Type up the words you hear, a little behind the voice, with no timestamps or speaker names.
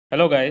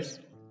Hello guys,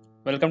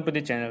 welcome to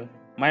the channel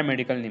My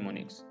Medical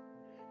Mnemonics.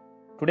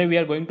 Today we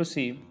are going to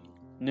see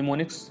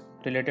mnemonics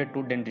related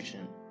to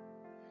dentition,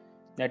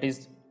 that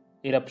is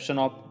eruption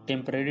of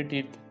temporary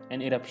teeth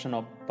and eruption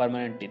of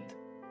permanent teeth.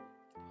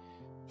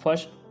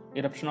 First,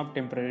 eruption of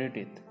temporary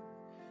teeth.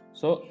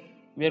 So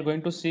we are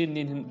going to see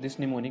this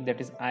mnemonic,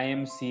 that is I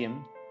am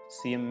CM.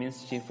 CM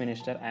means Chief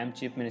Minister. I am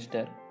Chief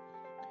Minister,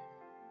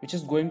 which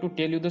is going to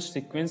tell you the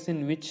sequence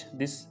in which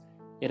this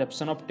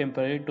eruption of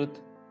temporary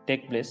tooth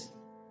take place.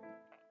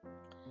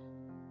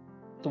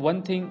 The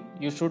one thing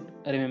you should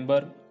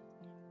remember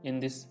in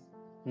this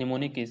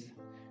mnemonic is,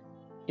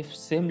 if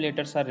same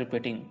letters are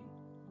repeating,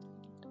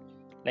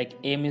 like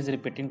M is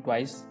repeating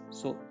twice,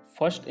 so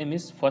first M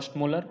is first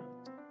molar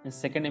and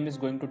second M is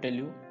going to tell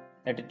you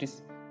that it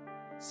is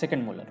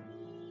second molar.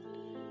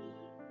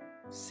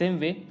 Same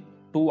way,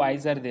 two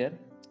eyes are there.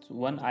 So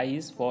one eye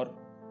is for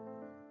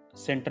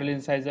central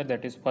incisor,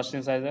 that is first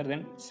incisor,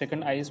 then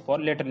second eye is for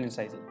lateral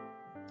incisor.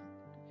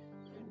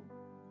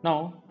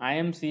 Now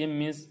IMCM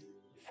means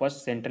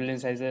first central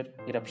incisor,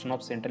 eruption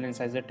of central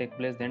incisor take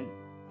place, then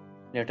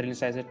lateral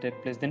incisor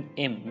take place, then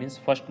M means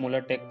first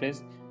molar take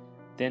place,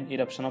 then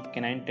eruption of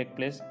canine take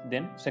place,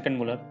 then second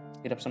molar,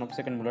 eruption of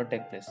second molar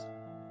take place.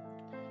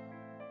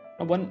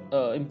 Now one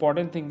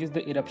important thing is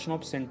the eruption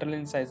of central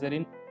incisor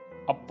in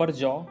upper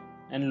jaw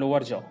and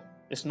lower jaw.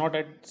 It's not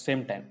at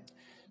same time.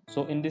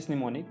 So in this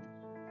mnemonic,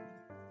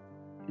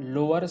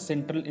 lower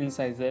central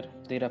incisor,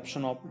 the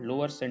eruption of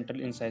lower central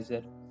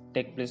incisor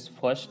take place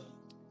first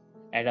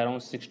at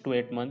around 6 to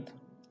 8 months.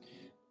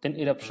 Then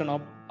eruption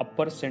of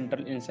upper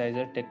central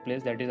incisor take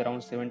place, that is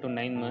around 7 to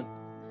 9 months.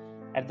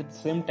 At the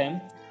same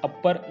time,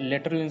 upper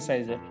lateral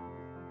incisor,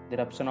 the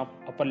eruption of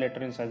upper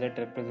lateral incisor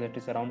take place, that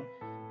is around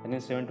again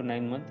 7 to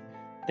 9 months.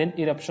 Then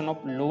eruption of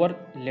lower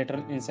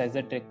lateral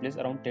incisor take place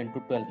around 10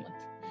 to 12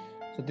 months.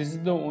 So this is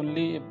the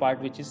only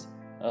part which is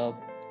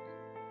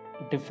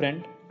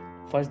different.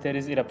 First there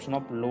is eruption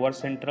of lower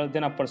central,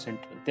 then upper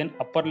central, then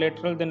upper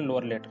lateral, then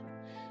lower lateral.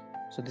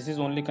 So this is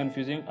only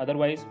confusing.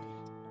 Otherwise,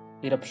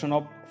 eruption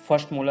of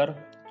first molar,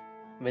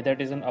 whether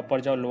it is an upper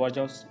jaw, lower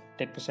jaw,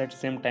 take place at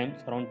same time,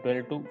 around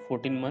 12 to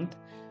 14 months.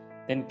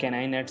 Then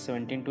canine at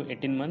 17 to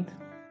 18 months.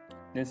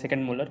 Then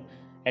second molar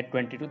at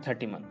 20 to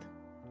 30 months.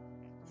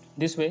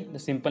 This way, the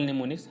simple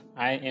mnemonics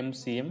I am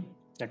CM,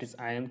 that is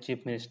I am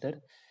Chief Minister,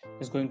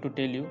 is going to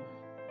tell you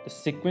the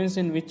sequence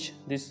in which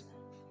this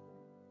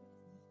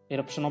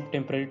eruption of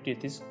temporary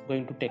teeth is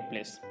going to take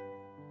place,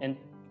 and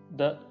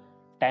the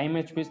time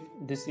at which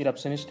this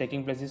eruption is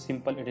taking place is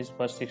simple. It is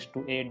first 6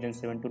 to 8, then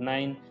 7 to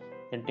 9,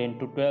 then 10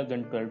 to 12,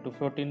 then 12 to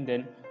 14,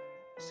 then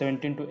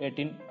 17 to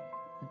 18.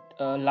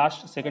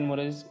 Last second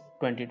molar is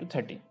 20 to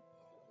 30.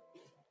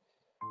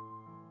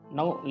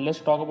 Now let's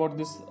talk about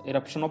this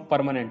eruption of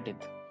permanent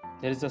teeth.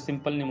 There is a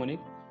simple mnemonic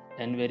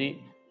and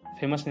very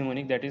famous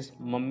mnemonic, that is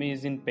mummy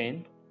is in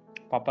pain,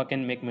 papa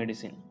can make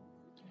medicine.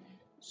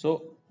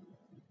 So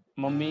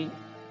mummy,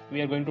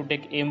 we are going to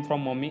take M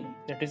from mummy,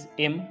 that is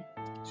M.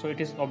 So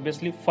it is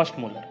obviously first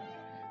molar.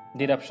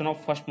 The eruption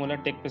of first molar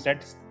take place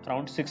at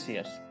around 6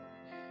 years.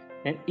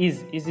 And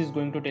is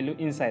going to tell you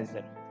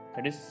incisor,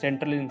 that is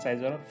central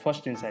incisor or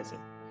first incisor.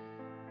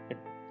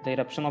 The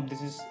eruption of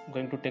this is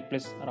going to take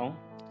place around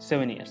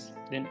 7 years.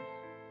 Then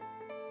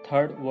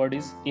third word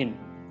is in.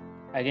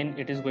 Again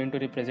it is going to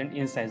represent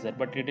incisor,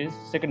 but it is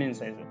second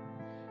incisor.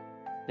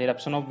 The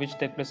eruption of which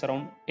take place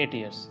around 8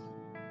 years.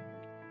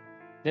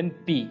 Then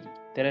P,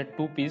 there are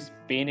two P's,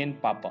 pain and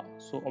papa.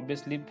 So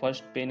obviously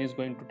first pain is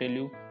going to tell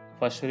you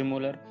first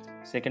premolar,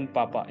 second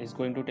papa is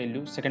going to tell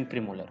you second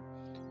premolar.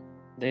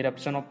 The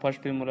eruption of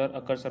first premolar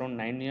occurs around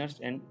 9 years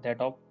and that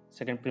of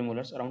second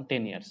premolars around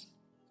 10 years.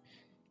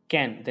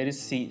 Can, there is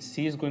C.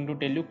 C is going to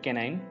tell you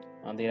canine.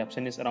 The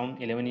eruption is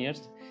around 11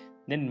 years.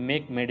 Then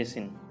make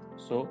medicine.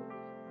 So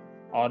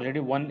already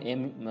one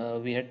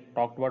M, we had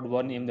talked about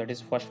one M, that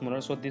is first molar.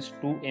 So this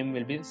 2M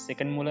will be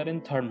second molar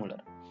and third molar.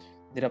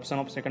 The eruption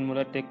of second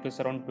molar take place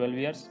around 12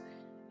 years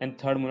and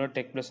third molar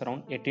take place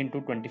around 18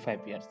 to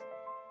 25 years.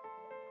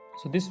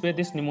 So this way,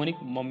 this mnemonic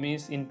mummy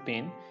is in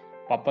pain,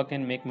 papa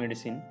can make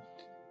medicine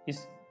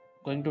is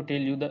going to tell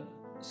you the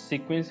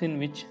sequence in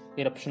which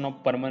eruption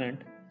of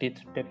permanent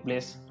teeth take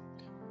place,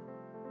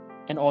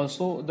 and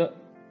also the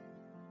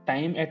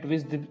time at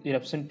which the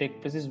eruption take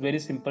place is very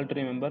simple to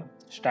remember.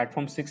 Start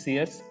from 6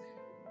 years,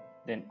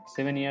 then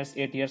 7 years,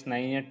 8 years,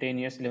 9 years, 10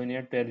 years, 11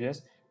 years, 12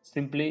 years.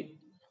 Simply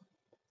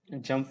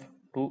jump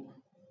to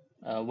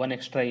one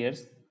extra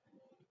years.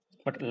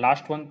 But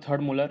last one,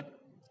 third molar,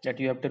 that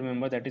you have to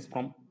remember, that is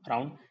from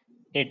around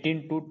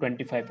 18 to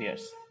 25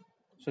 years.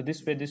 So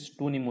this way, this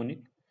two mnemonic,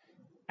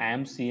 I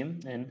am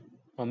CM and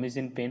mummy is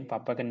in pain,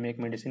 papa can make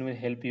medicine, will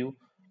help you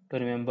to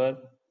remember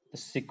the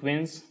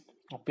sequence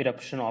of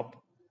eruption of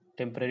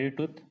temporary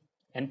tooth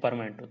and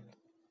permanent tooth.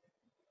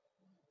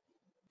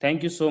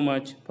 Thank you so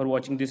much for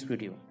watching this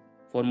video.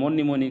 For more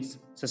mnemonics,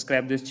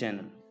 subscribe this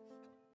channel.